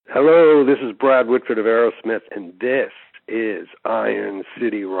Hello, this is Brad Whitford of Aerosmith, and this is Iron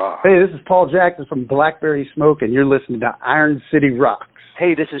City Rocks. Hey, this is Paul Jackson from Blackberry Smoke, and you're listening to Iron City Rocks.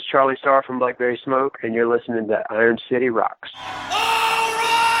 Hey, this is Charlie Starr from Blackberry Smoke, and you're listening to Iron City Rocks.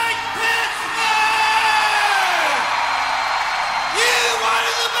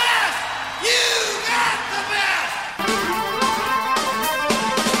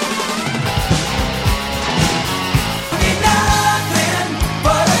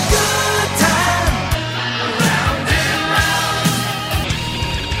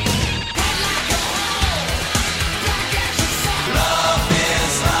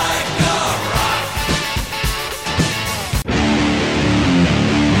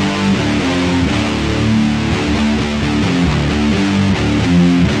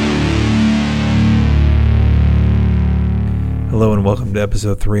 Hello and welcome to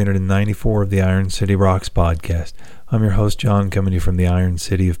episode 394 of the Iron City Rocks podcast. I'm your host, John, coming to you from the Iron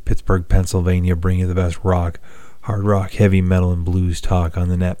City of Pittsburgh, Pennsylvania, bringing you the best rock, hard rock, heavy metal, and blues talk on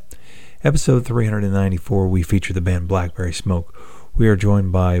the net. Episode 394, we feature the band Blackberry Smoke. We are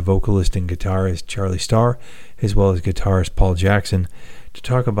joined by vocalist and guitarist Charlie Starr, as well as guitarist Paul Jackson, to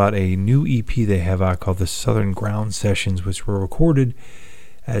talk about a new EP they have out called the Southern Ground Sessions, which were recorded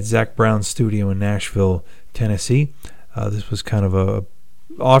at Zach Brown's studio in Nashville, Tennessee. This was kind of a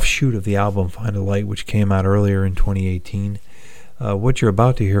offshoot of the album Find a Light, which came out earlier in 2018. What you're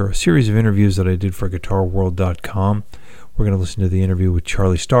about to hear are a series of interviews that I did for GuitarWorld.com. We're going to listen to the interview with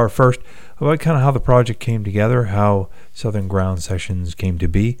Charlie Starr first, about kind of how the project came together, how Southern Ground Sessions came to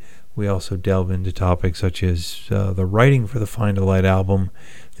be. We also delve into topics such as the writing for the Find a Light album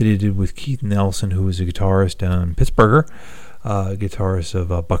that he did with Keith Nelson, who was a guitarist and Pittsburgher, guitarist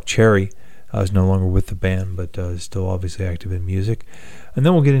of Buck Cherry. Is no longer with the band, but is still obviously active in music. And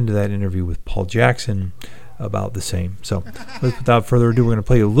then we'll get into that interview with Paul Jackson about the same. So without further ado, we're going to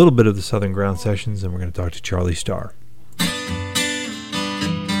play a little bit of the Southern Ground Sessions, and we're going to talk to Charlie Starr.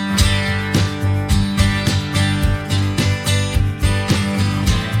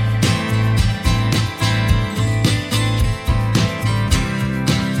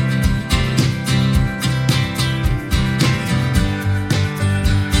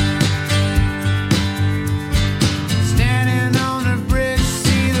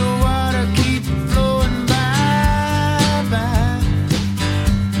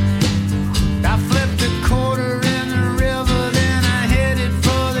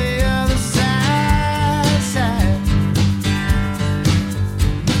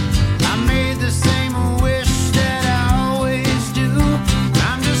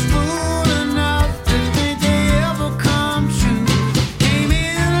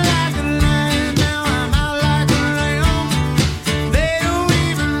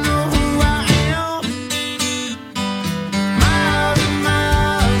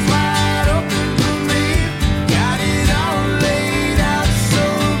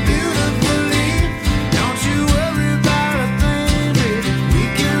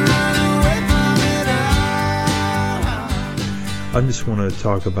 I just want to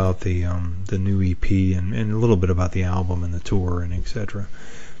talk about the new EP and a little bit about the album and the tour and etc.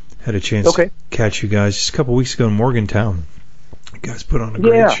 Had a chance to catch you guys just a couple weeks ago in Morgantown. You guys put on a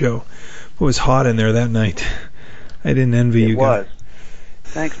great show. It was hot in there that night. I didn't envy you guys. It was.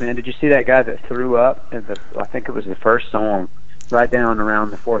 Thanks, man. Did you see that guy that threw up? I think it was the first song, right down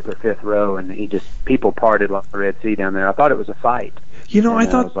around the fourth or fifth row, and people parted like the Red Sea down there. I thought it was a fight. You know, I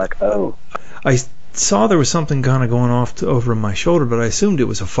thought... I was like, oh. I saw there was something kind of going off over my shoulder, but I assumed it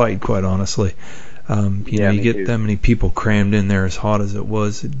was a fight, quite honestly. You get that many people crammed in there as hot as it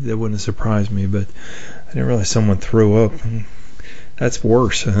was. It wouldn't have surprised me, but I didn't realize someone threw up. That's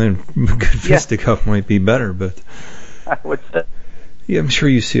worse. I think a good fisticuff might be better, but... I would say. Yeah, I'm sure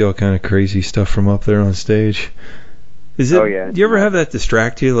you see all kind of crazy stuff from up there on stage. Do you ever have that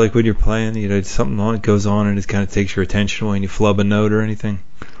distract you, like when you're playing, something on it goes on and it kind of takes your attention away and you flub a note or anything?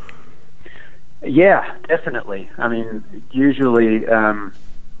 Yeah, definitely. I mean, usually a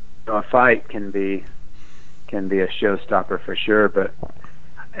fight can be a showstopper for sure, but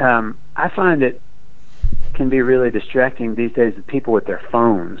I find it can be really distracting these days with people with their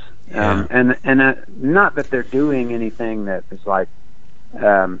phones. And not that they're doing anything that is like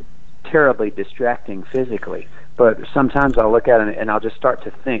terribly distracting physically, but sometimes I'll look at it and I'll just start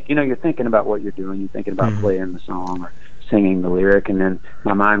to think. You're thinking about what you're doing, you're thinking about playing the song or singing the lyric, and then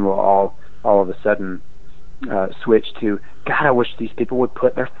my mind will all of a sudden switch to, God, I wish these people would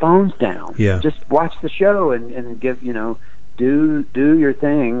put their phones down. Yeah. Just watch the show and give, do your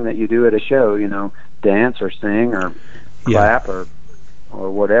thing that you do at a show, dance or sing or clap or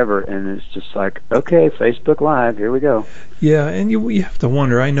or whatever, and it's just like, okay, Facebook Live, here we go. Yeah, and you have to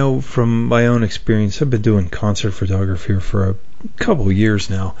wonder. I know from my own experience, I've been doing concert photography for a couple of years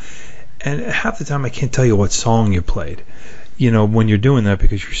now, and half the time I can't tell you what song you played. When you're doing that,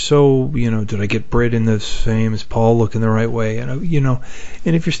 because you're so, did I get Britt in the same? Is Paul looking the right way? And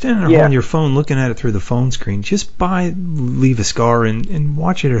if you're standing at home on your phone looking at it through the phone screen, just leave a scar and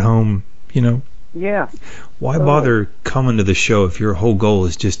watch it at home, Yeah. Why bother coming to the show if your whole goal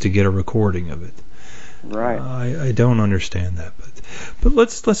is just to get a recording of it? Right. I don't understand that. But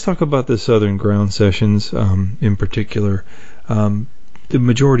let's talk about the Southern Ground Sessions in particular. The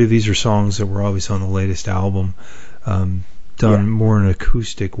majority of these are songs that were always on the latest album. Done more in an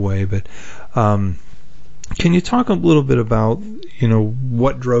acoustic way, but can you talk a little bit about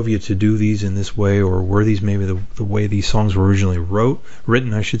what drove you to do these in this way, or were these maybe the way these songs were originally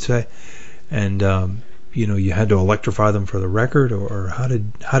written, I should say, and you had to electrify them for the record, or how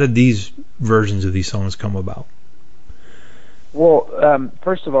did these versions of these songs come about? Well,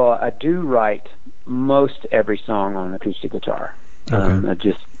 first of all, I do write most every song on acoustic guitar.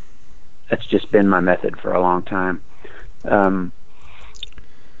 Okay. That's just been my method for a long time. But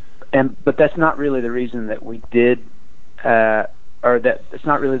that's not really the reason that we did, it's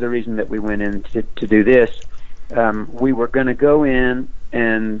not really the reason that we went in to do this. We were going to go in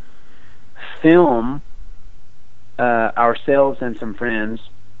and film ourselves and some friends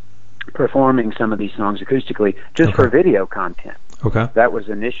performing some of these songs acoustically, just for video content. Okay. That was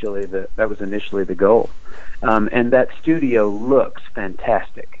initially the goal. And that studio looks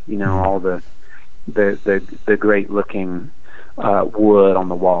fantastic. All the great looking wood on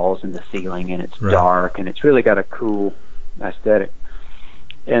the walls and the ceiling, and it's dark, and it's really got a cool aesthetic.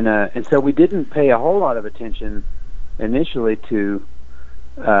 And so we didn't pay a whole lot of attention initially to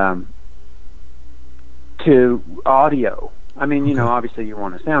audio. I mean, obviously you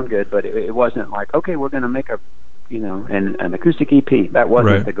want to sound good, but it wasn't like, okay, we're going to make an acoustic EP. That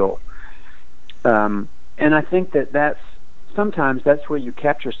wasn't the goal. And I think sometimes that's where you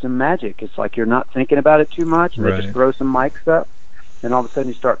capture some magic. It's like you're not thinking about it too much, and they just throw some mics up, and all of a sudden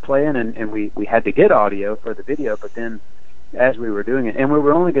you start playing, and we had to get audio for the video, but then as we were doing it, and we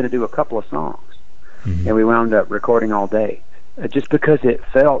were only going to do a couple of songs, and we wound up recording all day, just because it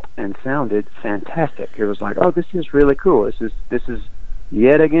felt and sounded fantastic. It was like, oh, this is really cool. This is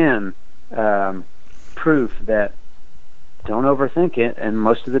yet again proof that don't overthink it, and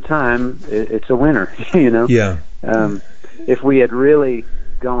most of the time it's a winner. Yeah. If we had really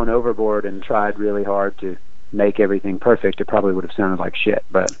gone overboard and tried really hard to make everything perfect, it probably would have sounded like shit,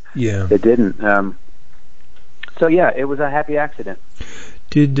 but it didn't. So it was a happy accident.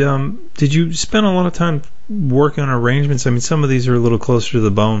 Did you spend a lot of time working on arrangements? I mean, some of these are a little closer to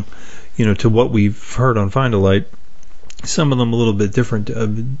the bone, to what we've heard on Find a Light. Some of them a little bit different.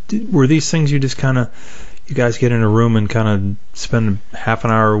 Were these things you just kind of, you guys get in a room and kind of spend half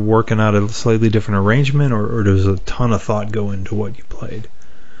an hour working out a slightly different arrangement, or does a ton of thought go into what you played?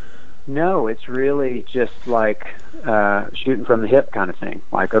 No, it's really just like shooting from the hip kind of thing.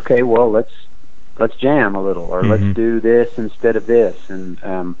 Like, okay, well, let's jam a little, or let's do this instead of this, and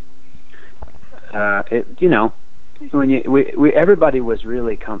when everybody was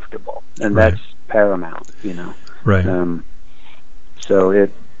really comfortable, and that's paramount, Right. So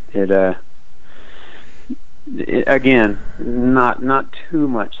it again, not too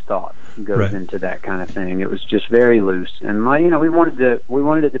much thought goes into that kind of thing. It was just very loose, and we wanted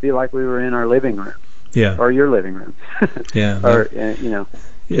it to be like we were in our living room, or your living room, or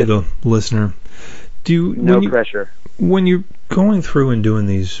the listener. No pressure. When you're going through and doing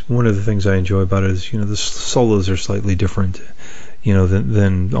these, one of the things I enjoy about it is the solos are slightly different,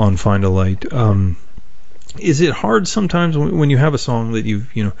 than on Find a Light. Is it hard sometimes when you have a song that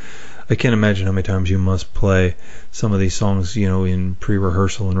I can't imagine how many times you must play some of these songs, in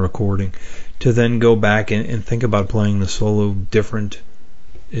pre-rehearsal and recording, to then go back and think about playing the solo different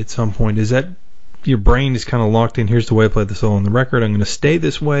at some point? Is that your brain is kind of locked in, here's the way I play the solo on the record, I'm going to stay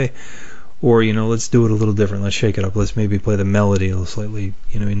this way, or, let's do it a little different, let's shake it up, let's maybe play the melody a little slightly,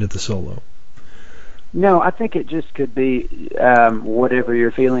 into the solo? No, I think it just could be whatever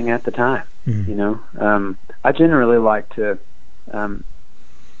you're feeling at the time. I generally like to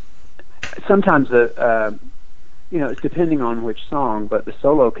sometimes it's depending on which song, but the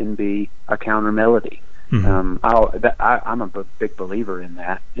solo can be a counter melody. I'm a big believer in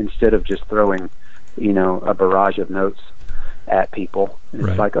that, instead of just throwing a barrage of notes at people.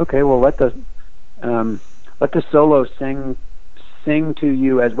 It's like, okay, well, let the solo sing to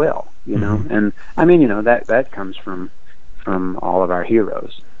you as well, and I mean, that comes from all of our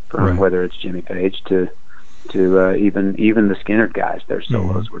heroes, from whether it's Jimmy Page to even the Skynyrd guys. Their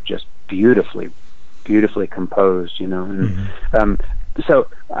solos were just beautifully composed, And so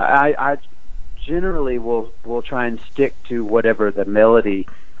I generally will try and stick to whatever the melody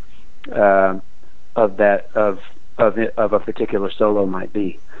of a particular solo might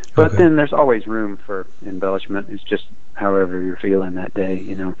be. But then there's always room for embellishment. It's just however you're feeling that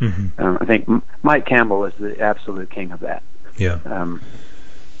day, I think Mike Campbell is the absolute king of that. Yeah.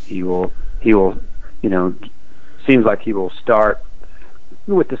 He will, seems like he will start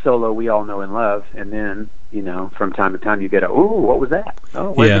with the solo we all know and love, and then, from time to time you get what was that?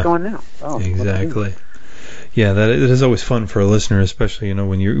 Oh, where's it going now? Oh, exactly. Yeah, that is always fun for a listener, especially,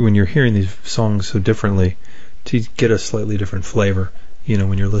 when you're hearing these songs so differently, to get a slightly different flavor.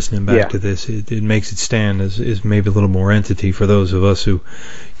 When you're listening back to this, it makes it stand as maybe a little more entity for those of us who,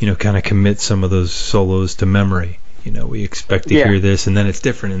 kind of commit some of those solos to memory. We expect to hear this, and then it's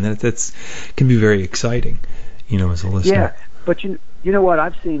different, and that's can be very exciting, as a listener. Yeah, but you know what?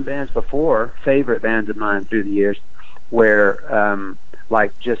 I've seen bands before, favorite bands of mine through the years, where,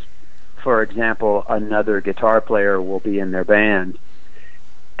 like, just for example, another guitar player will be in their band,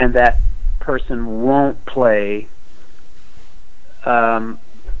 and that person won't play the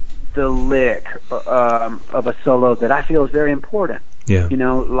lick of a solo that I feel is very important. Yeah.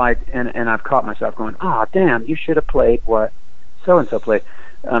 And I've caught myself going, damn, you should have played what so-and-so played.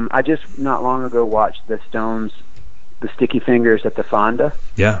 I just not long ago watched the Stones, the Sticky Fingers at the Fonda.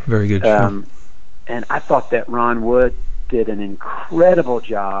 Yeah, very good show. And I thought that Ron Wood did an incredible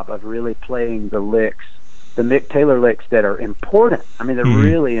job of really playing the licks, the Mick Taylor licks that are important. I mean, they're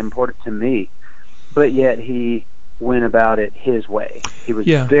really important to me, but yet he went about it his way. He was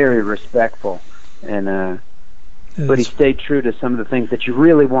very respectful, and but he stayed true to some of the things that you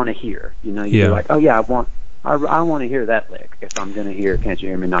really want to hear. You're like, I want to hear that lick if I'm going to hear Can't You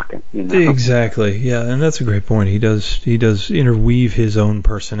Hear Me Knocking? Exactly. Yeah, and that's a great point. He does interweave his own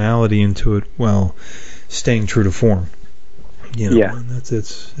personality into it while staying true to form. And that's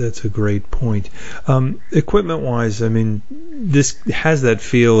a great point. Equipment wise, I mean, this has that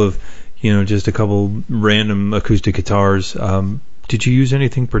feel of just a couple random acoustic guitars. Did you use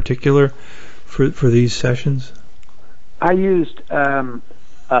anything particular for these sessions? I used a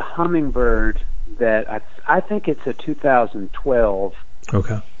Hummingbird that I think it's a 2012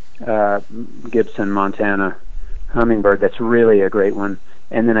 Gibson Montana Hummingbird. That's really a great one.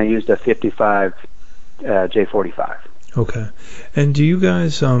 And then I used a 55 J45. Okay. And do you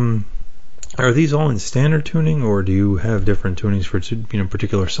guys are these all in standard tuning, or do you have different tunings for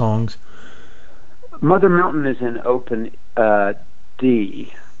particular songs? Mother Mountain is in open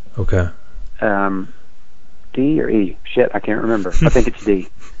D. Okay. D or E? Shit, I can't remember. I think it's D.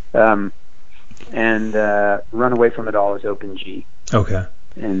 And Run Away From It All is open G. Okay.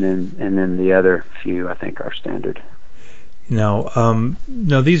 And then the other few I think are standard. Now,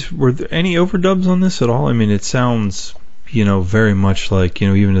 were there any overdubs on this at all? I mean, it sounds, very much like,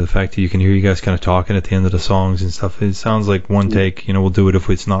 even to the fact that you can hear you guys kind of talking at the end of the songs and stuff. It sounds like one take. We'll do it if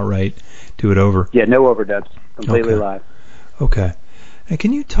it's not right. Do it over. Yeah, no overdubs. Completely live. Okay. And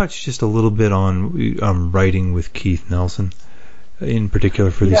can you touch just a little bit on writing with Keith Nelson, in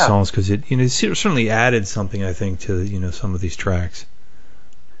particular for these songs, because it certainly added something, I think, to some of these tracks.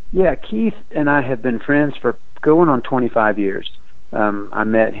 Yeah, Keith and I have been friends for going on 25 years. I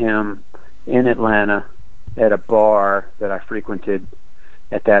met him in Atlanta at a bar that I frequented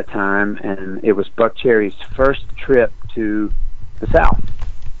at that time, and it was Buck Cherry's first trip to the South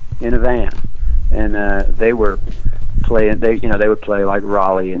in a van, and they were playing. They would play like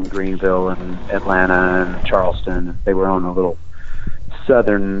Raleigh and Greenville and Atlanta and Charleston. They were on a little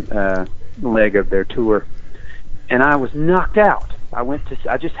southern leg of their tour, and I was knocked out.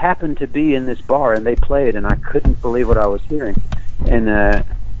 I just happened to be in this bar, and they played, and I couldn't believe what I was hearing. And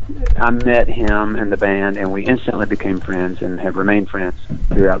I met him and the band, and we instantly became friends and have remained friends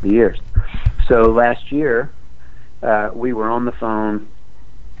throughout the years. So last year, we were on the phone,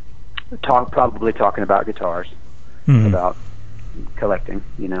 probably talking about guitars, about collecting,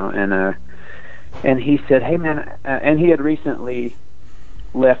 and he said, "Hey man," and he had recently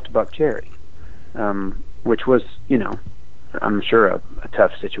left Buck Cherry, which was, I'm sure a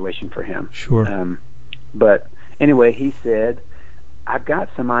tough situation for him. Sure. But anyway, he said, "I've got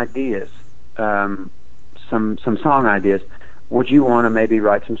some ideas, some song ideas. Would you want to maybe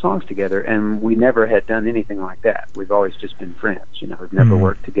write some songs together?" And we never had done anything like that. We've always just been friends. We've never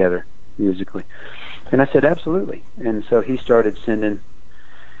worked together musically. And I said, absolutely. And so he started sending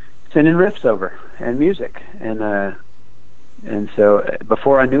riffs over and music. And so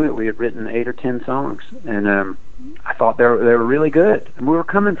before I knew it, we had written 8 or 10 songs. And I thought they were really good. And we were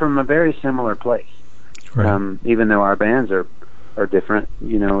coming from a very similar place. Right. Even though our bands are different,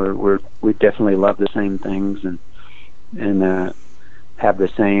 you know, we definitely love the same things and have the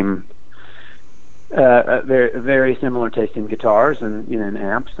same very very similar taste in guitars and, you know, and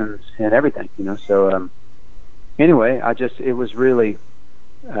amps and everything, you know. So anyway, it was really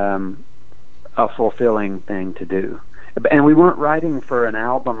a fulfilling thing to do. And we weren't writing for an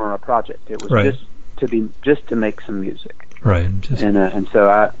album or a project. It was Right. just to make some music. Right. And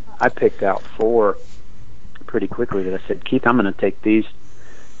so I picked out 4 pretty quickly that I said, Keith, I'm going to take these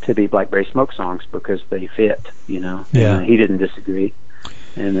to be Blackberry Smoke songs because they fit, you know. Yeah. And he didn't disagree.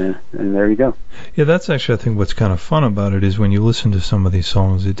 And there you go. Yeah, that's actually, I think, what's kind of fun about it is when you listen to some of these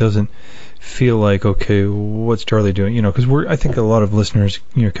songs, it doesn't feel like, okay, what's Charlie doing? You know, because I think a lot of listeners,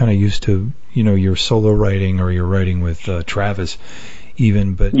 you know, kind of used to, you know, your solo writing or your writing with Travis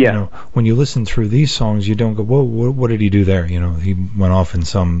even, but, Yeah. you know, when you listen through these songs, you don't go, whoa, what did he do there? You know, he went off in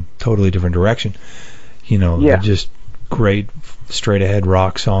some totally different direction. You know, Yeah. they're just great straight ahead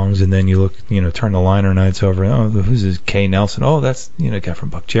rock songs, and then you look, you know, turn the liner notes over, oh, who's this? Kay Nelson? Oh, that's, you know, a guy from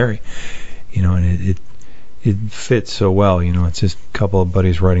Buck Cherry. You know, and it fits so well, you know. It's just a couple of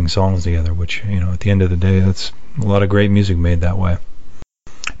buddies writing songs together, which, you know, at the end of the day, that's a lot of great music made that way.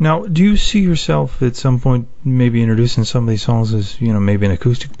 Now, do you see yourself at some point maybe introducing some of these songs as, you know, maybe an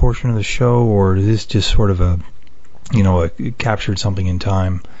acoustic portion of the show, or is this just sort of a, you know, it captured something in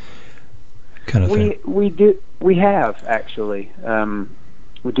time kind of thing? We have actually.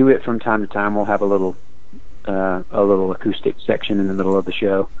 We do it from time to time. We'll have a little acoustic section in the middle of the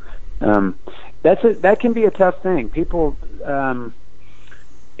show. That can be a tough thing. People,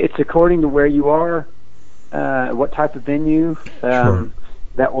 it's according to where you are, what type of venue. Sure.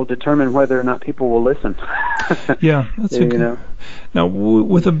 That will determine whether or not people will listen. Yeah, that's a you good. know. Now,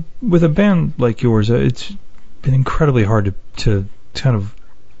 with a band like yours, it's been incredibly hard to kind of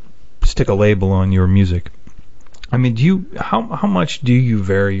stick a label on your music. I mean, how much do you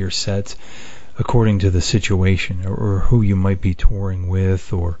vary your sets according to the situation or who you might be touring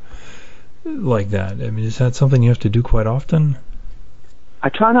with or like that? I mean, is that something you have to do quite often? I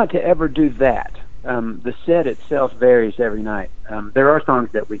try not to ever do that. The set itself varies every night. There are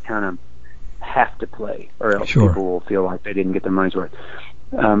songs that we kind of have to play, or else Sure. people will feel like they didn't get their money's worth.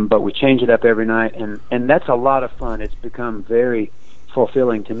 But we change it up every night, and that's a lot of fun. It's become very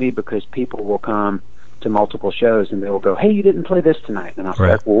fulfilling to me because people will come to multiple shows and they will go, "Hey, you didn't play this tonight," and I'll say,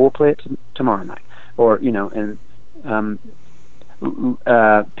 Right. "Well, we'll play it tomorrow night," or you know, and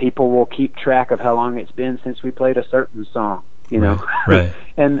people will keep track of how long it's been since we played a certain song. You know, Right.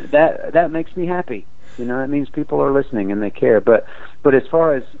 and that makes me happy. You know, it means people are listening and they care. But as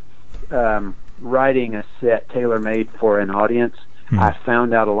far as writing a set tailor-made for an audience, I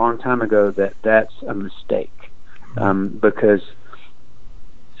found out a long time ago that that's a mistake because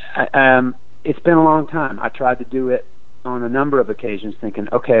it's been a long time. I tried to do it on a number of occasions, thinking,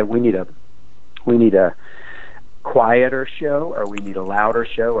 okay, we need a quieter show, or we need a louder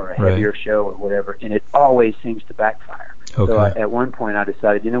show, or a heavier show, or whatever, and it always seems to backfire. Okay. So at one point I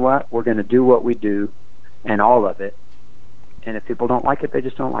decided, you know what, we're going to do what we do, and all of it, and if people don't like it, they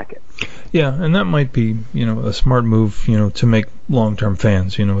just don't like it. Yeah, and that might be, you know, a smart move, you know, to make long-term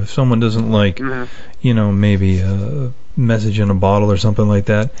fans. You know, if someone doesn't like, you know, maybe a Message in a Bottle or something like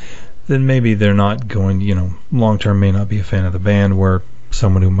that, then maybe they're not going, you know, long-term may not be a fan of the band, where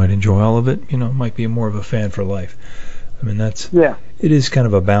someone who might enjoy all of it, you know, might be more of a fan for life. I mean, it is kind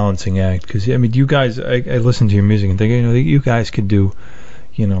of a balancing act, because, I mean, you guys, I listen to your music and think, you know, you guys could do,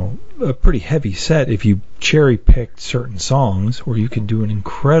 you know, a pretty heavy set if you cherry-picked certain songs, or you could do an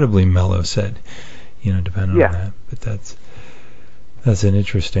incredibly mellow set, you know, depending on that. But that's an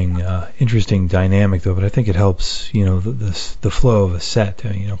interesting dynamic, though. But I think it helps, you know, the flow of a set,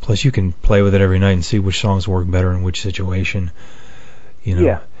 you know. Plus, you can play with it every night and see which songs work better in which situation, you know.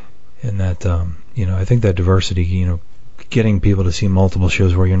 Yeah. And that, you know, I think that diversity, you know, getting people to see multiple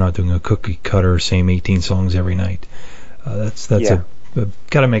shows where you're not doing a cookie cutter, same 18 songs every night. That's got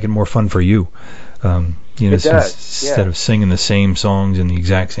to make it more fun for you. You know, instead of singing the same songs in the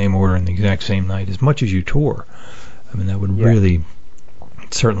exact same order in the exact same night, as much as you tour. I mean, that would really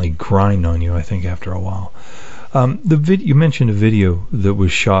certainly grind on you, I think, after a while. You mentioned a video that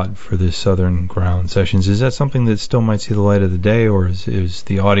was shot for the Southern Ground sessions. Is that something that still might see the light of the day, or is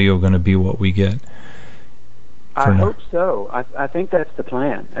the audio going to be what we get? I hope so. I think that's the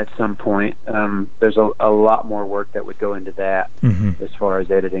plan at some point. There's a lot more work that would go into that as far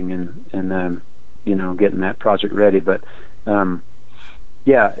as editing and you know, getting that project ready. But I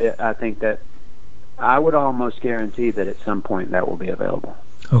think that I would almost guarantee that at some point that will be available.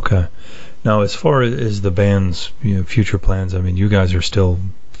 Okay. Now, as far as the band's, you know, future plans, I mean, you guys are still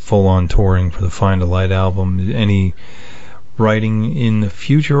full-on touring for the Find a Light album. Any writing in the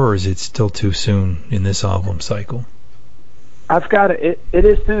future, or is it still too soon in this album cycle? I've got it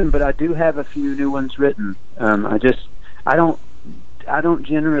is soon, but I do have a few new ones written. I don't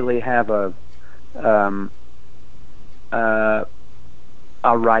generally have a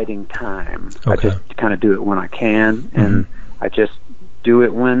writing time. Okay. I just kind of do it when I can, and I just do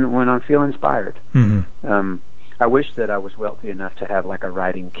it when I feel inspired. I wish that I was wealthy enough to have like a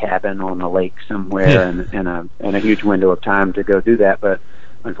writing cabin on the lake somewhere and a huge window of time to go do that, but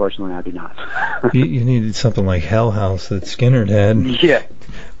unfortunately I do not. you needed something like Hell House that Skinner had. Yeah,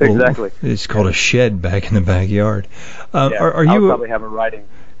 exactly. Well, it's called a shed back in the backyard. Are you? I'll probably have a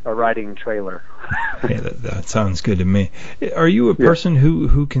writing trailer. Yeah, that sounds good to me. Are you a person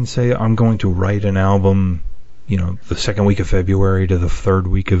who can say, I'm going to write an album, the second week of February to the third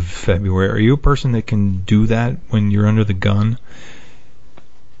week of February? Are you a person that can do that when you're under the gun?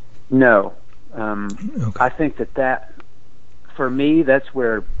 No. I think that for me, that's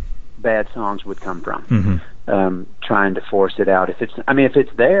where bad songs would come from. Trying to force it out. If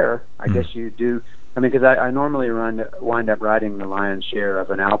it's there, I guess you do. Because I normally wind up writing the lion's share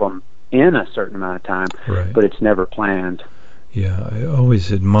of an album in a certain amount of time, but it's never planned. Yeah, I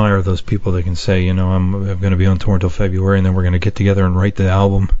always admire those people that can say, I'm going to be on tour until February, and then we're going to get together and write the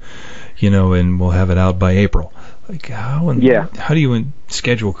album, and we'll have it out by April. Like, how do you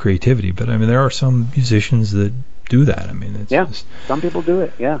schedule creativity? But there are some musicians that do that. It's some people do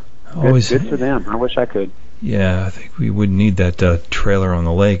it. Yeah, always good for them. I wish I could. Yeah, I think we would need that trailer on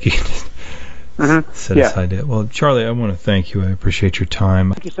the lake. Set aside it. Well, Charlie, I want to thank you. I appreciate your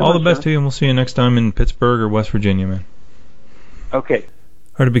time. Thank you so All much, the best to you, and we'll see you next time in Pittsburgh or West Virginia, man. Okay.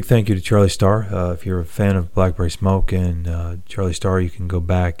 All right, a big thank you to Charlie Starr. If you're a fan of Blackberry Smoke and Charlie Starr, you can go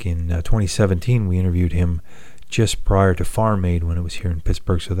back in 2017. We interviewed him just prior to Farm Aid when it was here in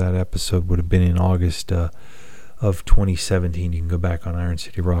Pittsburgh, so that episode would have been in August of 2017. You can go back on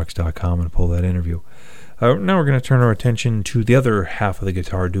IronCityRocks.com and pull that interview. Now we're going to turn our attention to the other half of the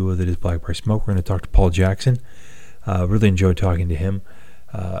guitar duo that is Blackberry Smoke. We're going to talk to Paul Jackson. Really enjoyed talking to him.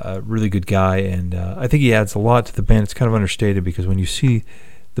 A really good guy, and I think he adds a lot to the band. It's kind of understated because when you see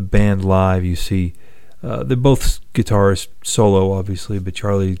the band live, you see they're both guitarists, solo obviously, but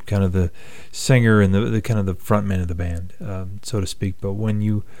Charlie kind of the singer and the kind of the frontman of the band, so to speak. But when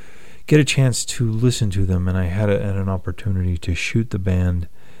you get a chance to listen to them, and I had an opportunity to shoot the band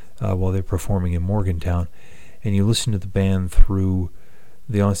while they're performing in Morgantown, and you listen to the band through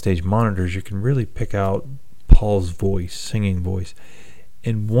the onstage monitors, you can really pick out Paul's voice, singing voice.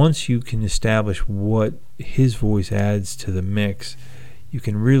 And once you can establish what his voice adds to the mix, you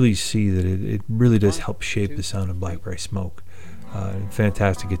can really see that it really does help shape the sound of Blackberry Smoke.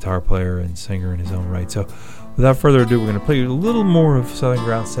 Fantastic guitar player and singer in his own right. So without further ado, we're going to play a little more of Southern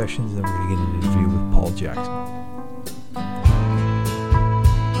Ground Sessions, and then we're going to get an interview with Paul Jackson.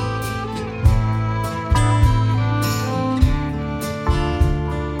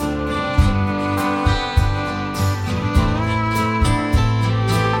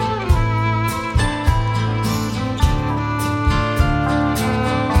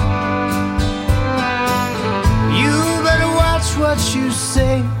 What you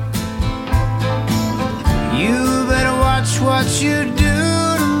say, you better watch what you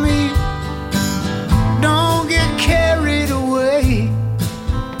do to me. Don't get carried away,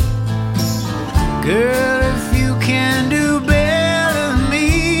 girl. If you can do better than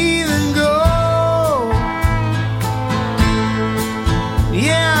me, then go.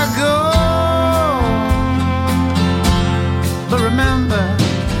 Yeah, go. But remember,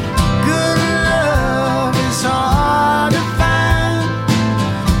 good love is hard.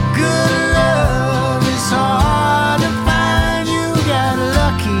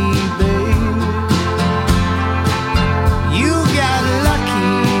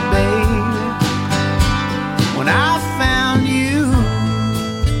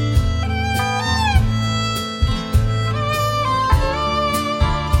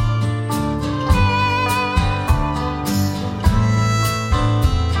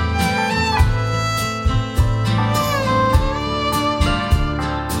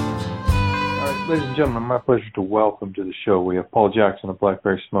 Ladies and gentlemen, my pleasure to welcome to the show. We have Paul Jackson of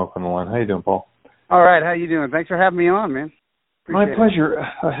Blackberry Smoke on the line. How you doing, Paul? All right. How you doing? Thanks for having me on, man. My pleasure.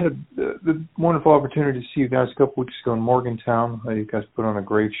 I had the wonderful opportunity to see you guys a couple weeks ago in Morgantown. You guys put on a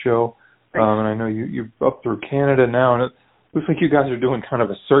great show. And I know you're up through Canada now, and it looks like you guys are doing kind of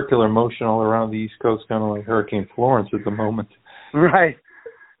a circular motion all around the East Coast, kind of like Hurricane Florence at the moment. Right.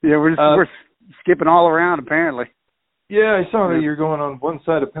 Yeah, we're skipping all around, apparently. Yeah, I saw that you're going on one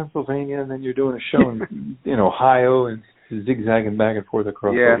side of Pennsylvania, and then you're doing a show in Ohio, and zigzagging back and forth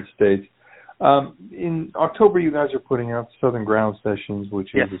across all the states. In October, you guys are putting out Southern Ground Sessions,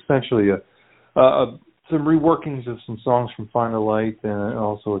 which is essentially some reworkings of some songs from Find a Light and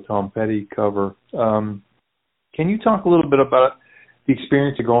also a Tom Petty cover. Can you talk a little bit about the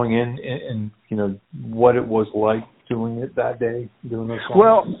experience of going in and you know, what it was like doing it that day, doing those songs?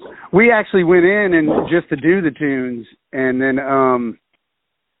 Well, we actually went in and just to do the tunes and then,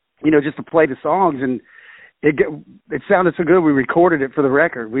 you know, just to play the songs, and it sounded so good we recorded it for the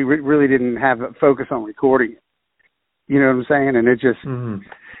record. We really didn't have a focus on recording it. You know what I'm saying? And it just,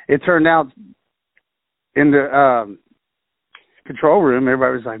 it turned out in the control room,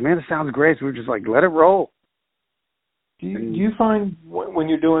 everybody was like, man, it sounds great. So we were just like, let it roll. Do you find when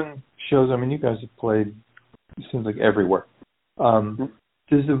you're doing shows, I mean, you guys have played, it seems like everywhere.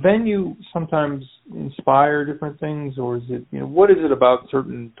 Does the venue sometimes inspire different things, or is it, you know, what is it about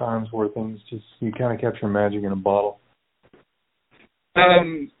certain times where things just, you kind of capture magic in a bottle?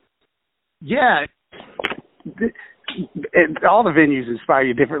 Yeah. All the venues inspire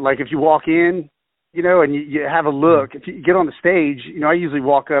you different. Like if you walk in, you know, and you have a look, if you get on the stage, you know, I usually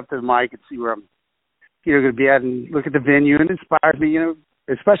walk up to the mic and see where I'm, you know, going to be at and look at the venue, and it inspires me, you know,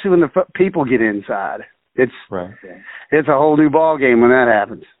 especially when the people get inside. It's it's a whole new ball game when that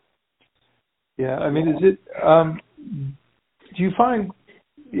happens. Yeah, I mean, is it? Do you find?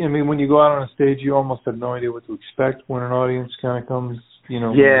 I mean, when you go out on a stage, you almost have no idea what to expect when an audience kind of comes, you know,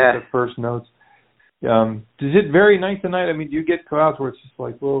 with the first notes. Does it vary night to night? I mean, do you get crowds where it's just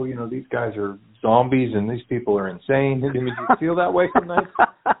like, well, you know, these guys are zombies and these people are insane? I mean, do you feel that way some nights?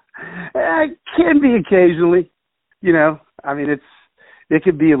 It can be occasionally, you know. I mean, it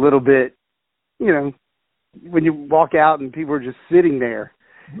could be a little bit, you know, when you walk out and people are just sitting there,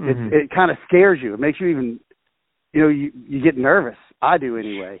 it kind of scares you. It makes you even, you know, you get nervous. I do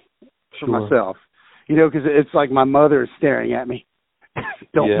anyway, for myself, you know, because it's like my mother is staring at me.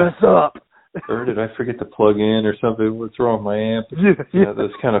 Don't mess up. Or did I forget to plug in or something? What's wrong with my amp? Yeah,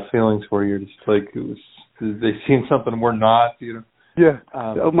 those kind of feelings where you're just like, they've seen something we're not, you know. Yeah.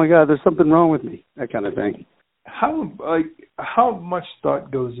 Oh my God, there's something wrong with me. That kind of thing. How much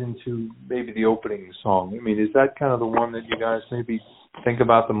thought goes into maybe the opening song? I mean, is that kind of the one that you guys maybe think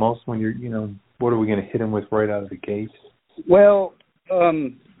about the most when you're, you know, what are we going to hit them with right out of the gate? Well,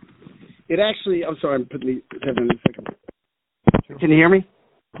 it actually, I'm sorry, I'm putting me in a second. Sure. Can you hear me?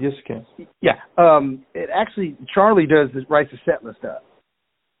 Yes, I can. Yeah. It actually, Charlie writes a set list up.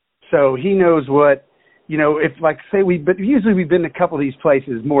 So he knows what, you know, if like say but usually we've been to a couple of these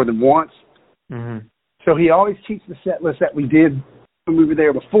places more than once. Mm-hmm. So he always keeps the set list that we did when we were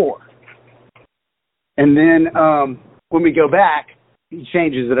there before. And then when we go back, he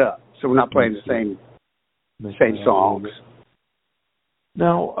changes it up. So we're not playing the same songs.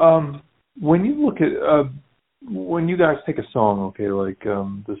 Now, when you look at, when you guys take a song, okay, like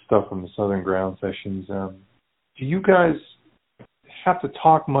the stuff from the Southern Ground Sessions, do you guys have to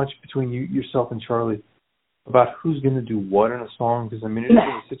talk much between yourself and Charlie about who's going to do what in a song? Because, I mean, it's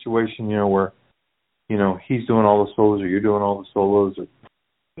a situation, you know, where, you know, he's doing all the solos or you're doing all the solos. Or,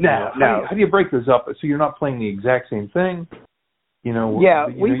 no. How do you break those up so you're not playing the exact same thing? You know,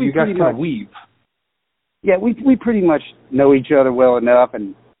 you guys kind of weave. Yeah, we pretty much know each other well enough,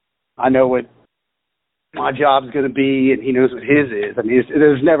 and I know what my job's going to be, and he knows what his is. I mean,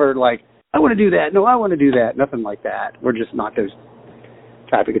 there's never like, I want to do that. No, I want to do that. Nothing like that. We're just not those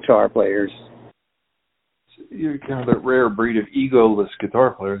type of guitar players. You're kind of the rare breed of egoless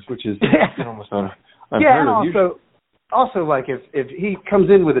guitar players, which is almost unheard of. Also, like if he comes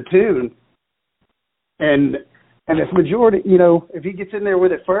in with a tune, and if majority, you know, if he gets in there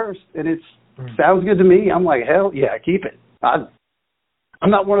with it first, and it sounds good to me, I'm like, hell yeah, keep it. I'm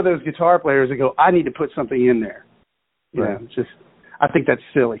not one of those guitar players that go, I need to put something in there. You know, it's just, I think that's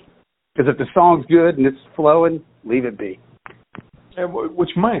silly. Because if the song's good and it's flowing, leave it be. And which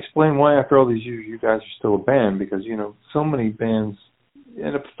might explain why after all these years you guys are still a band, because, you know, so many bands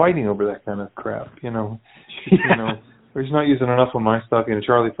end up fighting over that kind of crap, you know. You know, we're just not using enough of my stuff. You know,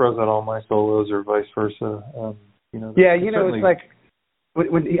 Charlie throws out all my solos or vice versa. You know, it's like,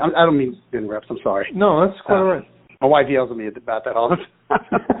 when I don't mean to interrupt, I'm sorry. No, that's quite all right. My wife yells at me about that all the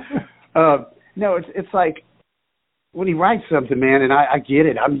time. No, it's like when he writes something, man, and I get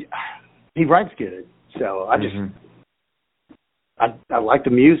it. He writes good, so I just I like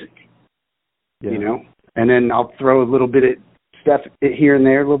the music, you know. And then I'll throw a little bit of stuff here and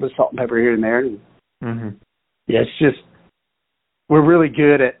there, a little bit of salt and pepper here and there. And yeah, it's just we're really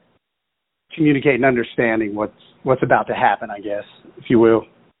good at communicating, understanding what's about to happen, I guess, if you will.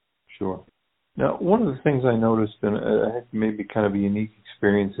 Sure. Now, one of the things I noticed, and I had maybe kind of a unique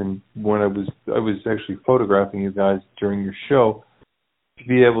experience, and when I was actually photographing you guys during your show, to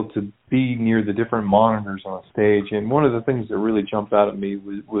be able to be near the different monitors on stage, and one of the things that really jumped out at me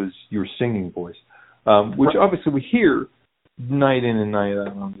was your singing voice, which obviously we hear night in and night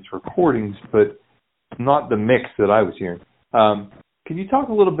out on these recordings, but not the mix that I was hearing. Can you talk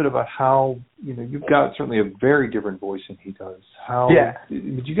a little bit about how, you've got certainly a very different voice than he does.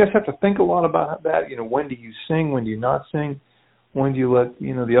 Did you guys have to think a lot about that? When do you sing? When do you not sing? When do you let,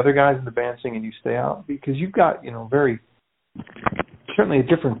 the other guys in the band sing and you stay out? Because you've got, certainly a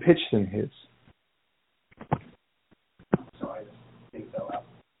different pitch than his.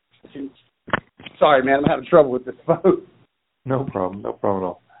 Sorry, man, I'm having trouble with this phone. No problem at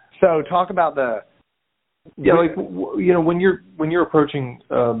all. So talk about when you're approaching,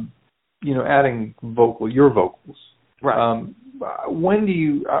 adding your vocals, right? When do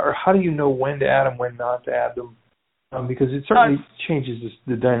you, or how do you know when to add them, when not to add them? Because it certainly changes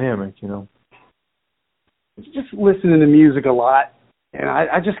the dynamic, Just listening to music a lot, and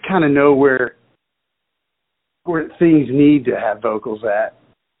I just kind of know where things need to have vocals at.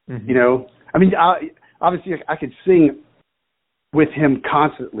 Mm-hmm. I mean, obviously I could sing with him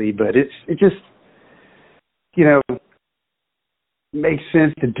constantly, but it just makes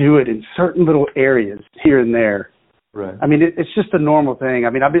sense to do it in certain little areas here and there. Right. I mean, it's just a normal thing. I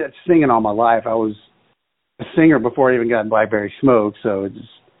mean, I've been singing all my life. I was a singer before I even got in Blackberry Smoke, so it's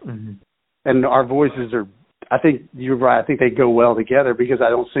and our voices are. I think you're right. I think they go well together because I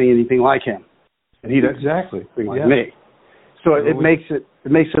don't sing anything like him, and he doesn't sing like me. So it makes it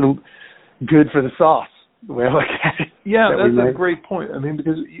good for the sauce. The way I look at it. Yeah, that's a great point. I mean,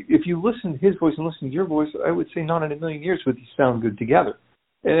 because if you listen to his voice and listen to your voice, I would say not in a million years would these sound good together.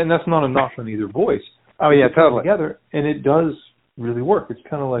 And that's not a knock on either voice. Oh yeah, totally. Together, and it does really work. It's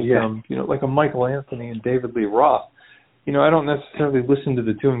kind of like like a Michael Anthony and David Lee Roth. I don't necessarily listen to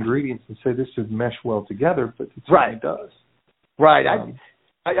the two ingredients and say this should mesh well together, but it certainly does. Right. I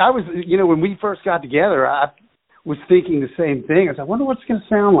was, when we first got together, I was thinking the same thing. I was like, I wonder what it's going to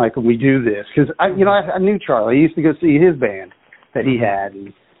sound like when we do this. Because, I knew Charlie. I used to go see his band that he had,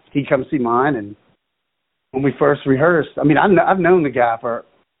 and he'd come see mine. And when we first rehearsed, I mean, I've known the guy for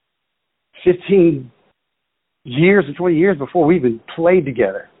 15 years or 20 years before we even played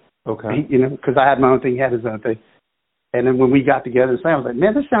together. Okay. Because I had my own thing, he had his own thing. And then when we got together, I was like,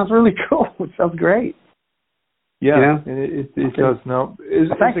 man, this sounds really cool. It sounds great. Yeah, it does. No,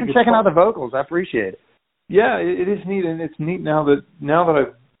 thanks for checking out the vocals. I appreciate it. Yeah, it is neat, and it's neat now that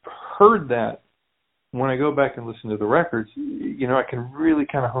I've heard that. When I go back and listen to the records, I can really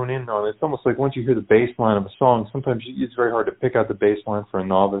kind of hone in on it. It's almost like once you hear the bass line of a song, sometimes it's very hard to pick out the bass line for a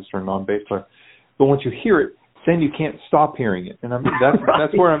novice or a non-bass player. But once you hear it, then you can't stop hearing it. And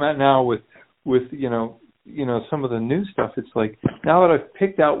that's where I'm at now with some of the new stuff. It's like now that I've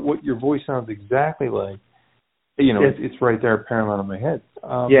picked out what your voice sounds exactly like, it's right there parallel in my head.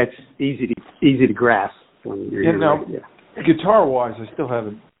 It's easy to grasp when you're guitar-wise, I still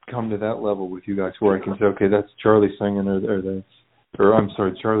haven't come to that level with you guys where I can say, okay, that's Charlie singing or I'm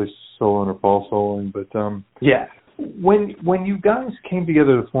sorry, Charlie soloing or Paul soloing. But when you guys came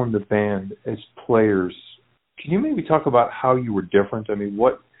together to form the band as players, can you maybe talk about how you were different? I mean,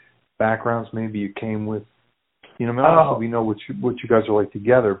 what backgrounds maybe you came with? Obviously we know what you guys are like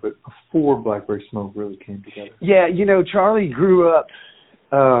together, but before Blackberry Smoke really came together. Yeah, Charlie grew up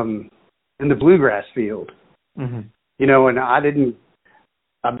in the bluegrass field. Mm-hmm. And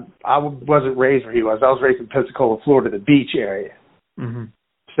I wasn't raised where he was. I was raised in Pensacola, Florida, the beach area. Mm-hmm.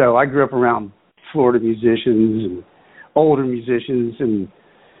 So I grew up around Florida musicians and older musicians, and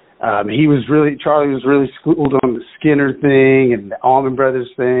Charlie was really schooled on the Skinner thing and the Allman Brothers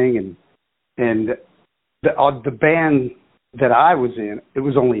thing, and the band that I was in, it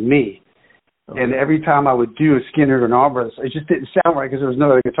was only me. Okay. And every time I would do a Skinner or an Allman Brothers, it just didn't sound right because there was no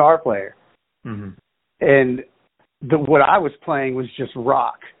other guitar player. Mm-hmm. And what I was playing was just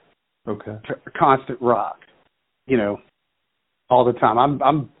rock. Okay. Constant rock. All the time.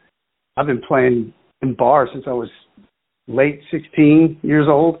 I've been playing in bars since I was late 16 years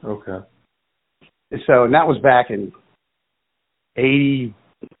old. Okay. So, and that was back in 87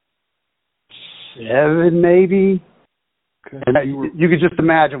 maybe. Okay. And you could just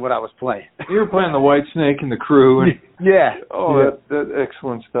imagine what I was playing. You were playing the Whitesnake and the Crew. And, that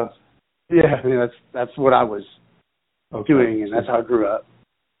excellent stuff. Yeah, I mean, that's what I was doing, and that's how I grew up.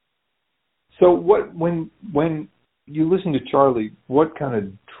 So when you listen to Charlie, what kind of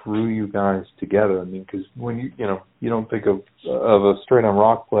drew you guys together? I mean, because when you don't think of a straight-on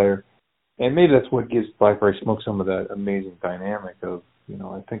rock player, and maybe that's what gives Blackberry Smoke some of that amazing dynamic of,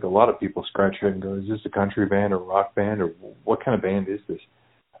 I think a lot of people scratch their head and go, is this a country band or a rock band, or what kind of band is this?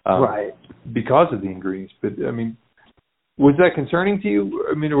 Right. Because of the ingredients. But, I mean, was that concerning to you?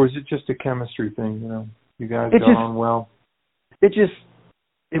 I mean, or was it just a chemistry thing, You guys got on well?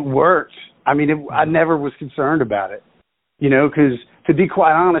 It worked. I mean, I never was concerned about it, because to be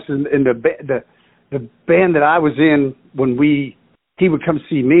quite honest, in the band that I was in when he would come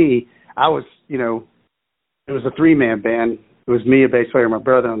see me, I was, it was a 3-man band. It was me, a bass player, and my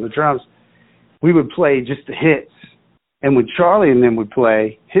brother on the drums. We would play just the hits. And when Charlie and them would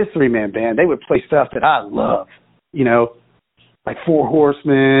play his 3-man band, they would play stuff that I love, like Four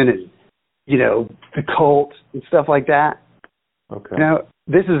Horsemen and, The Cult and stuff like that. Okay.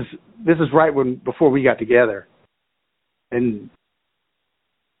 This is right before we got together. And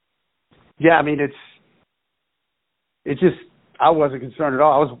yeah, I mean, it's just, I wasn't concerned at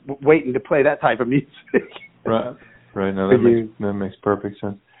all. I was waiting to play that type of music. Right. No, that makes perfect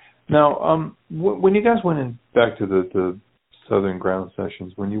sense. Now, when you guys went in back to the Southern Ground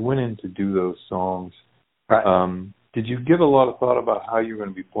sessions, when you went in to do those songs, right. Did you give a lot of thought about how you were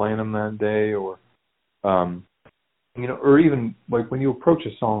going to be playing them that day, or, or even like when you approach a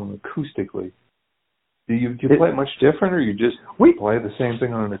song acoustically, do you play it much different, or you just play the same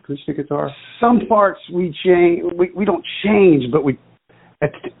thing on an acoustic guitar? Some parts we change. We don't change, but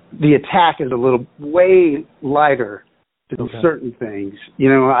the attack is a little way lighter to do certain things. You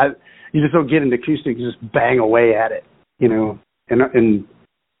just don't get an acoustic and just bang away at it. And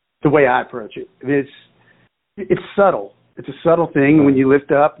the way I approach it, it's subtle. It's a subtle thing. Right. When you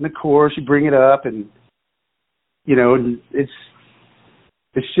lift up in the chorus, you bring it up, and it's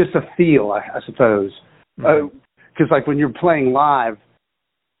just a feel, I suppose. Because like when you're playing live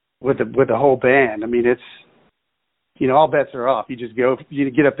with the whole band, I mean, it's all bets are off. You just go, you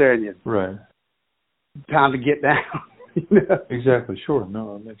get up there and you time to get down. Exactly. Sure.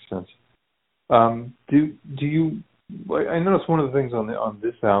 No, that makes sense. Do you? I noticed one of the things on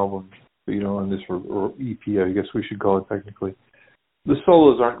this album, on this or EP, I guess we should call it technically, the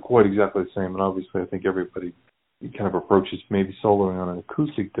solos aren't quite exactly the same, and obviously I think everybody kind of approaches maybe soloing on an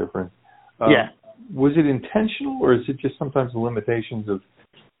acoustic different. Was it intentional, or is it just sometimes the limitations of,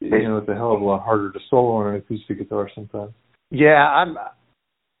 it's a hell of a lot harder to solo on an acoustic guitar sometimes? Yeah,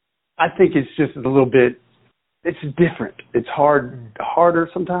 I think it's just a little bit, it's different. It's harder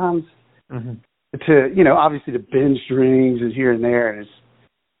sometimes to, obviously the bend strings is here and there, and it's,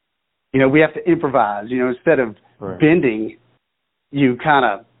 we have to improvise, instead of bending, you kind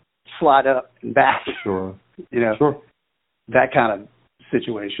of slide up and back. Sure. That kind of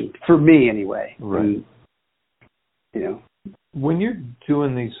situation for me anyway. Right. And, when you're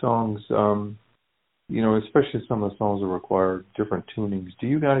doing these songs, especially some of the songs that require different tunings, do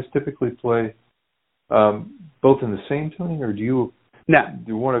you guys typically play both in the same tuning, or do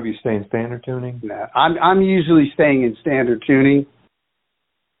one of you stay in standard tuning? No, I'm usually staying in standard tuning,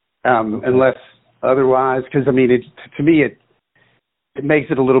 unless otherwise, because I mean, to me it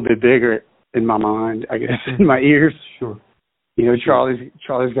makes it a little bit bigger in my mind, I guess, in my ears. Sure.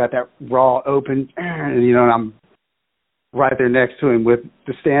 Charlie's got that raw open, and I'm right there next to him with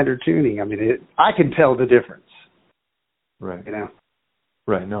the standard tuning. I mean, I can tell the difference. Right.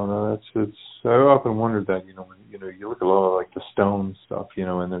 Right. No, that's I often wondered that, when you look at a lot of like the Stones stuff,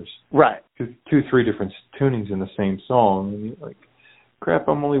 and there's two, 3 different tunings in the same song, and you're like, crap,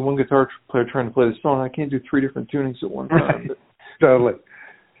 I'm only one guitar player trying to play the song. I can't do 3 different tunings at one time. Totally.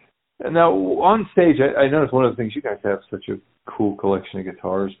 And now on stage, I noticed one of the things, you guys have such a cool collection of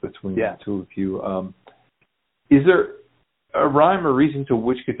guitars between the two of you. Is there a rhyme or reason to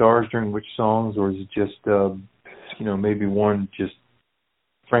which guitars during which songs, or is it just, maybe one just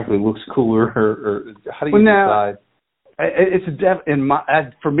frankly looks cooler, or how do you decide?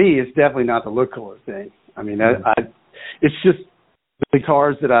 For me, it's definitely not the look cooler thing. I mean, it's just the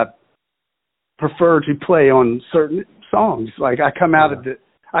guitars that I prefer to play on certain songs. Like I come out of the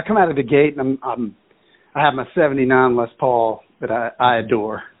gate, and I have my '79 Les Paul that I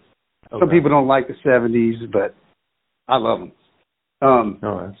adore. Okay. Some people don't like the '70s, but I love them.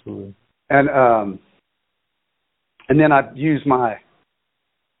 Absolutely. And then I use my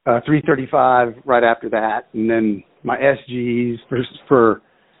 335 right after that, and then my SGs for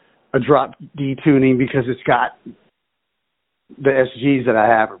a drop D tuning, because it's got the SGs that I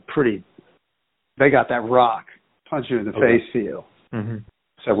have are pretty. They got that rock punch you in the face feel. Mm-hmm.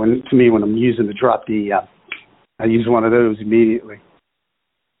 So when I'm using the drop D, I use one of those immediately.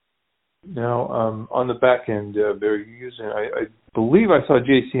 Now, on the back end, Barry, you're using, I believe I saw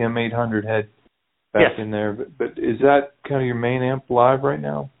JCM 800 head back in there, but is that kind of your main amp live right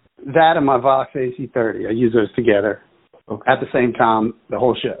now? That and my Vox AC30. I use those together. at the same time the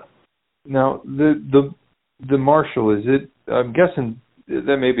whole show. Now, the Marshall, is it, I'm guessing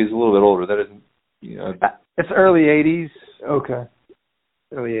that maybe is a little bit older. That isn't, you know. It's early 80s. Okay.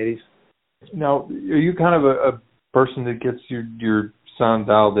 Early 80s. Now, are you kind of a person that gets your sound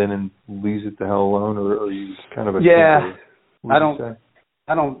dialed in and leaves it the hell alone, or are you kind of a yeah? Tinkler,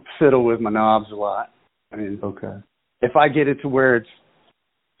 I don't fiddle with my knobs a lot. I mean, okay. If I get it to where it's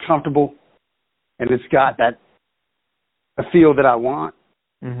comfortable and it's got a feel that I want,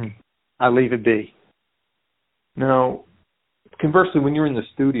 I leave it be. Now, conversely, when you're in the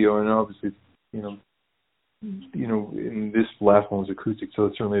studio, and obviously, you know, in this last one was acoustic, so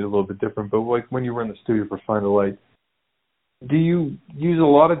it's certainly a little bit different. But like when you were in the studio for Find the Light, do you use a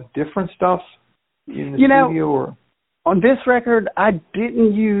lot of different stuff in the studio? Or on this record, I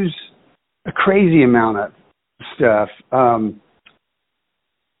didn't use a crazy amount of stuff.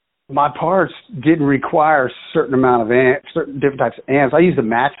 My parts didn't require a certain amount of amps, certain different types of amps. I used the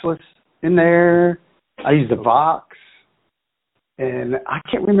Matchless in there. I used the Vox. And I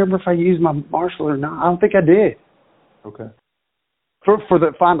can't remember if I used my Marshall or not. I don't think I did. Okay. For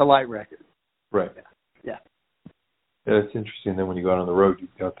the Find the Light record. Right. Yeah. Yeah, it's interesting that when you go out on the road,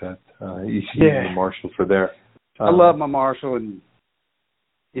 you've got that you use the Marshall for there. I love my Marshall, and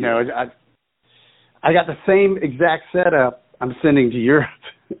you know, I got the same exact setup I'm sending to Europe.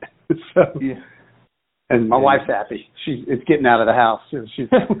 So, yeah. And my wife's happy. It's getting out of the house. She's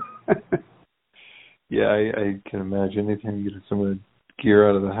yeah, I can imagine. Anytime you get some of the gear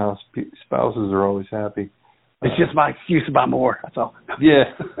out of the house, spouses are always happy. It's just my excuse to buy more. That's all. Yeah.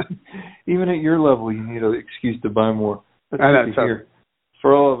 Even at your level, you need an excuse to buy more. That's good to hear.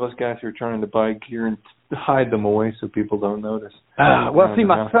 For all of us guys who are trying to buy gear and hide them away so people don't notice. Well, see,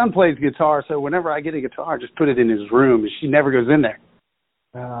 my son plays guitar, so whenever I get a guitar, I just put it in his room, and she never goes in there.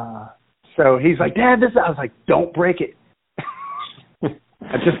 So he's like, Dad, this. I was like, don't break it.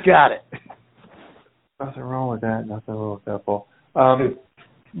 I just got it. Nothing wrong with that. Nothing wrong with that, Paul.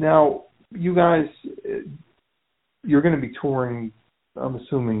 Now, you guys, you're going to be touring, I'm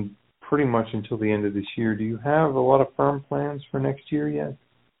assuming, pretty much until the end of this year. Do you have a lot of firm plans for next year yet?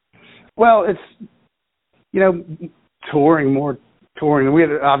 Well, it's, touring. We're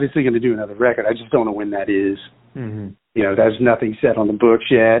obviously going to do another record. I just don't know when that is. Mm-hmm. There's nothing set on the books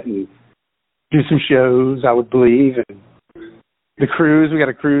yet. And do some shows, I would believe. And the cruise, we got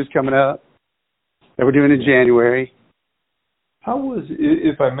a cruise coming up that we're doing in January. How was,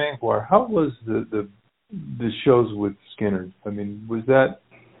 if I may inquire, how was the shows with Skynyrd? I mean, was that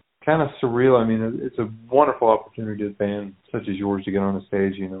kind of surreal? I mean, it's a wonderful opportunity to a band such as yours to get on a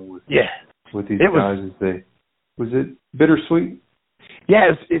stage, with these guys. Was it bittersweet?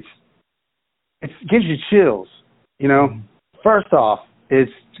 Yeah, it gives you chills. First off,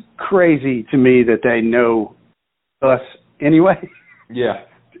 it's crazy to me that they know us anyway. Yeah,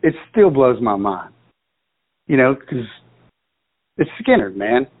 it still blows my mind. Because it's Skynyrd,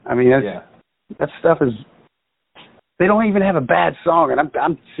 man. I mean, that stuff is. They don't even have a bad song, and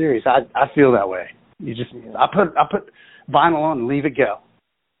I'm serious. I feel that way. I put vinyl on and leave it go.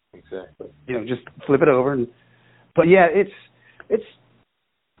 Exactly. Just flip it over, but yeah, it's.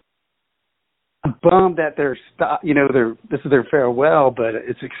 I'm bummed that this is their farewell, but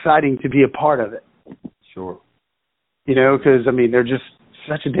it's exciting to be a part of it. Sure. Because they're just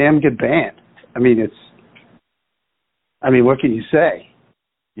such a damn good band. What can you say?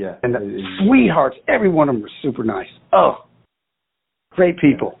 Yeah. And the sweethearts, every one of them were super nice. Oh, great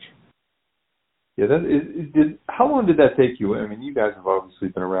people. Yeah. How long did that take you? I mean, you guys have obviously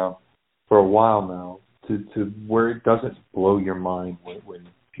been around for a while now to where it doesn't blow your mind when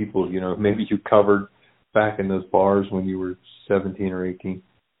people, maybe you covered back in those bars when you were 17 or 18,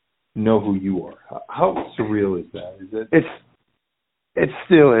 know who you are. How surreal is that? It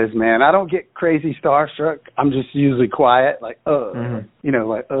still is, man. I don't get crazy starstruck. I'm just usually quiet, like, okay,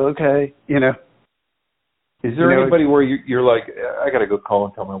 Is there anybody where you're like, I got to go call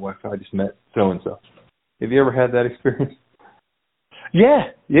and tell my wife I just met so-and-so? Have you ever had that experience?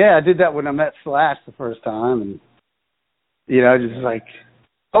 Yeah, I did that when I met Slash the first time, and, just like,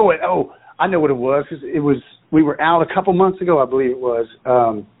 I know what it was, because we were out a couple months ago, I believe it was.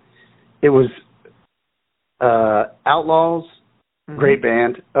 It was Outlaws, great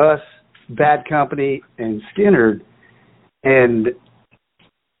band, us, Bad Company, and Skynyrd, and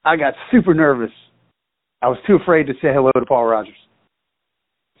I got super nervous. I was too afraid to say hello to Paul Rodgers.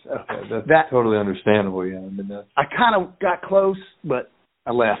 So that's totally understandable. Yeah, I kind of got close, but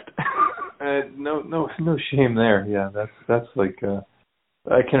I left. No shame there. Yeah, that's like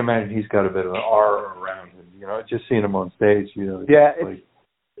I can imagine he's got a bit of an aura around him. Just seeing him on stage.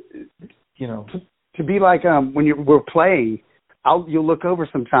 to be like when we're playing, you'll look over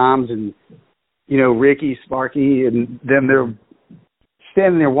sometimes and Ricky, Sparky, and them, they're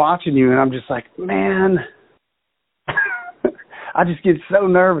standing there watching you, and I'm just like, man, I just get so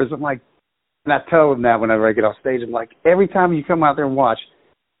nervous. I'm like, and I tell them that whenever I get off stage, I'm like, every time you come out there and watch,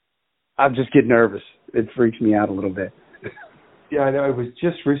 I just get nervous. It freaks me out a little bit. Yeah, I know. I was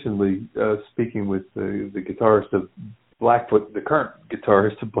just recently speaking with the guitarist of Blackfoot, the current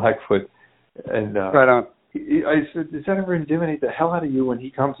guitarist of Blackfoot, and right on. I said, "Does that ever intimidate the hell out of you when he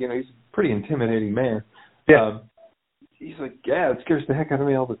comes? He's a pretty intimidating man." Yeah. He's like, "Yeah, it scares the heck out of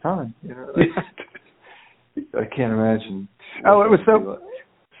me all the time." I can't imagine. Oh, it was so.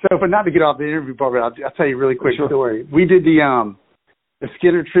 But not to get off the interview part, but I'll tell you a really quick story. We did the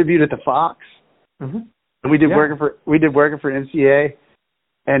Skinner tribute at the Fox, and we did working for MCA,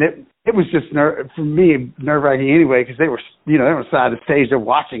 and it was just for me nerve-wracking anyway, because they were on the side of the stage, they're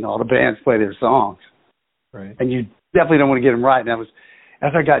watching all the bands play their songs, right? And you definitely don't want to get them right. And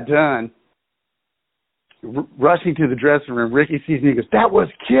as I got done, rushing to the dressing room, Ricky sees me and goes, "That was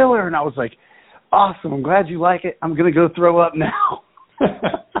killer," and I was like, "Awesome! I'm glad you like it. I'm gonna go throw up now."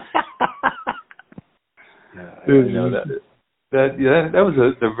 I know that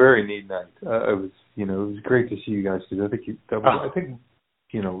was a very neat night. It was great to see you guys, because I think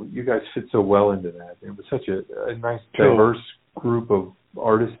you guys fit so well into that. It was such a nice, diverse group of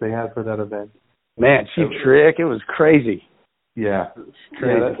artists they had for that event. Man, Cheap Trick, it was crazy. Yeah,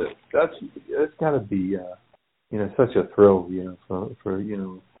 crazy. That's got to be such a thrill. For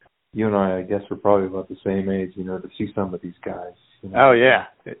you and I guess we're probably about the same age. To see some of these guys. Oh yeah.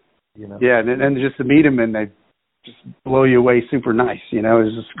 Yeah, and just to meet them, and they just blow you away super nice.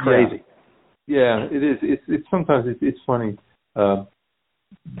 It's just crazy. Yeah, it is. It's sometimes it's funny. Some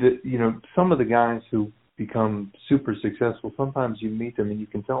of the guys who become super successful, sometimes you meet them and you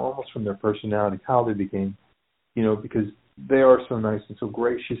can tell almost from their personality how they became. Because they are so nice and so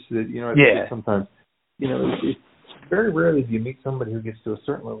gracious that I think sometimes it's very rarely do you meet somebody who gets to a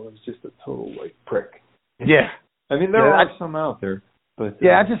certain level and is just a total prick. Yeah. I mean, there are some out there, but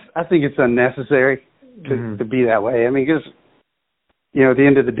I think it's unnecessary to be that way. I mean, because at the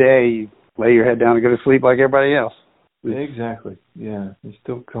end of the day, you lay your head down and go to sleep like everybody else. Exactly. Yeah, you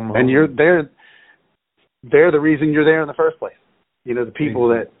still come home, and they're the reason you're there in the first place. The people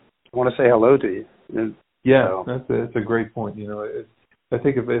that want to say hello to you. That's a great point. I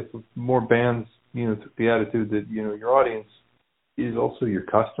think if more bands took the attitude that your audience is also your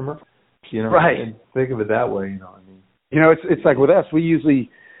customer. Right. And think of it that way, it's like with us, we usually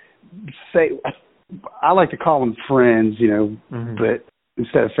say, I like to call them friends, but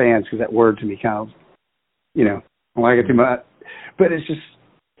instead of fans, because that word to me kind of, I don't like it too much. But it's just,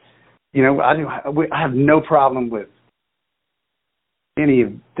 I have no problem with any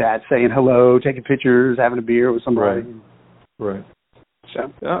of that, saying hello, taking pictures, having a beer with somebody. Right.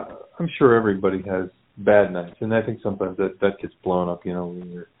 So I'm sure everybody has bad nights, and I think sometimes that gets blown up, when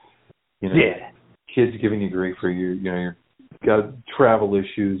you're, kids giving you grief for you got travel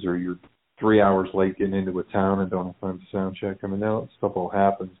issues, or you're 3 hours late getting into a town and don't have time to sound check. I mean, that stuff all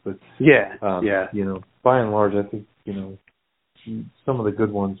happens, but by and large, I think some of the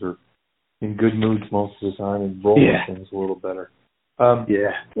good ones are in good moods most of the time and roll things a little better.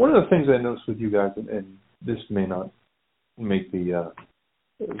 One of the things I noticed with you guys, and this may not make the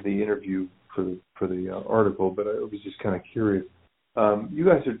interview for the article, but I was just kind of curious. You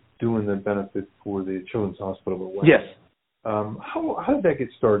guys are doing the benefit for the Children's Hospital of West. Yes. How did that get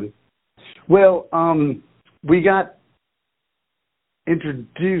started? Well, we got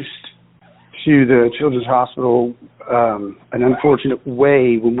introduced to the Children's Hospital an unfortunate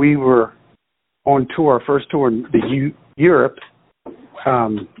way when we were on tour, our first tour in Europe.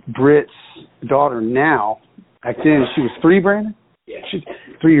 Britt's daughter now, back then she was 3, Brandon? Yeah. She's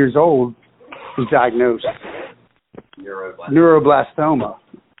 3 years old, was diagnosed. Neuroblastoma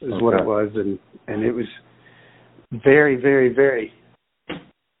is what it was, and it was very, very, very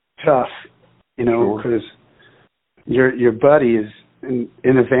tough, because your buddy is in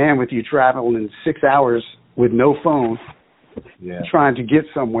a van with you traveling in 6 hours with no phone, trying to get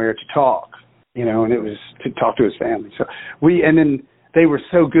somewhere to talk, and it was to talk to his family. So and then they were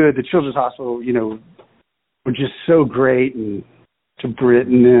so good. The Children's Hospital, were just so great, and to Britt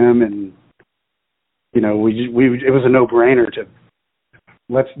and them, and it was a no-brainer to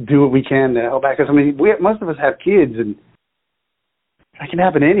let's do what we can to help out. Because most of us have kids, and that can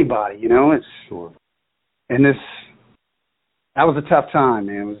happen to anybody. It's sure. And that was a tough time,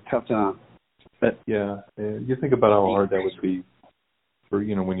 man. It was a tough time. But you think about how hard that would be for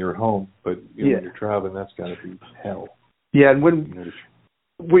when you're at home, but when you're traveling, that's got to be hell. Yeah, and when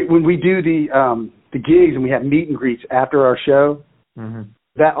we do the the gigs and we have meet and greets after our show,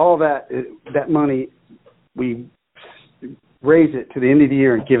 that money, we raise it to the end of the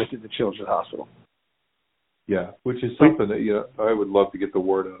year and give it to the Children's Hospital. Yeah, which is something that I would love to get the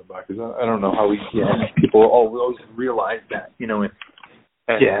word out about, because I don't know how people always realize that, And,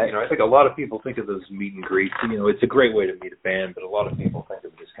 I think a lot of people think of those meet and greets. It's a great way to meet a band, but a lot of people think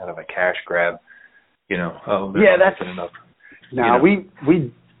of it as kind of a cash grab. That's enough. No, we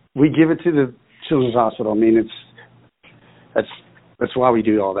give it to the Children's Hospital. I mean, that's why we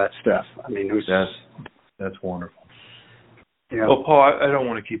do all that stuff. I mean, that's wonderful. Yeah. Well, Paul, I don't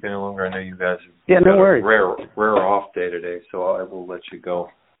want to keep any longer. I know you guys have no worries. Rare off day today, so I will let you go.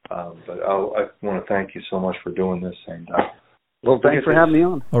 But I want to thank you so much for doing this. And well, thanks for having me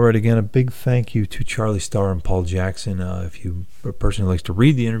on. All right, again, a big thank you to Charlie Starr and Paul Jackson. If you are a person who likes to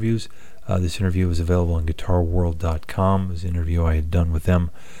read the interviews, this interview is available on GuitarWorld.com. It was an interview I had done with them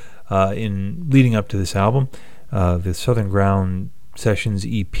in leading up to this album. The Southern Ground Sessions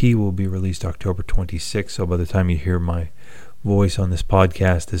EP will be released October 26th, so by the time you hear my voice on this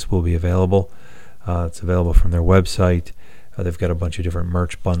podcast, this will be available. It's available from their website. They've got a bunch of different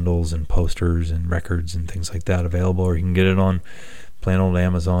merch bundles and posters and records and things like that available, or you can get it on plain old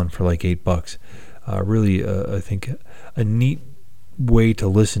Amazon for like $8. Really, I think a neat way to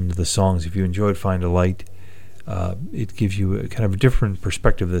listen to the songs. If you enjoyed Find a Light, it gives you a kind of a different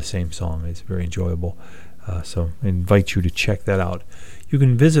perspective of the same song. It's very enjoyable. So I invite you to check that out. You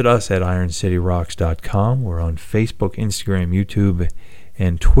can visit us at IronCityRocks.com. We're on Facebook, Instagram, YouTube,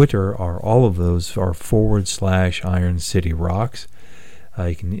 and Twitter. All of those are /Iron City Rocks.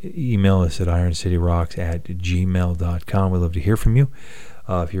 You can email us at IronCityRocks@gmail.com. We'd love to hear from you.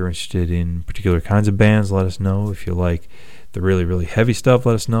 If you're interested in particular kinds of bands, let us know. If you like the really, really heavy stuff,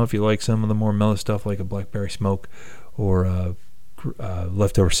 let us know. If you like some of the more mellow stuff like a Blackberry Smoke or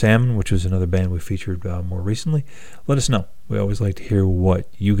Leftover Salmon, which was another band we featured more recently, let us know. We always like to hear what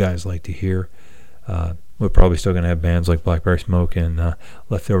you guys like to hear. We're probably still going to have bands like Blackberry Smoke and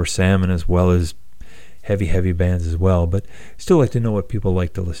Leftover Salmon, as well as heavy bands as well, but still like to know what people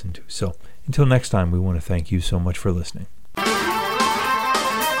like to listen to. So until next time, we want to thank you so much for listening.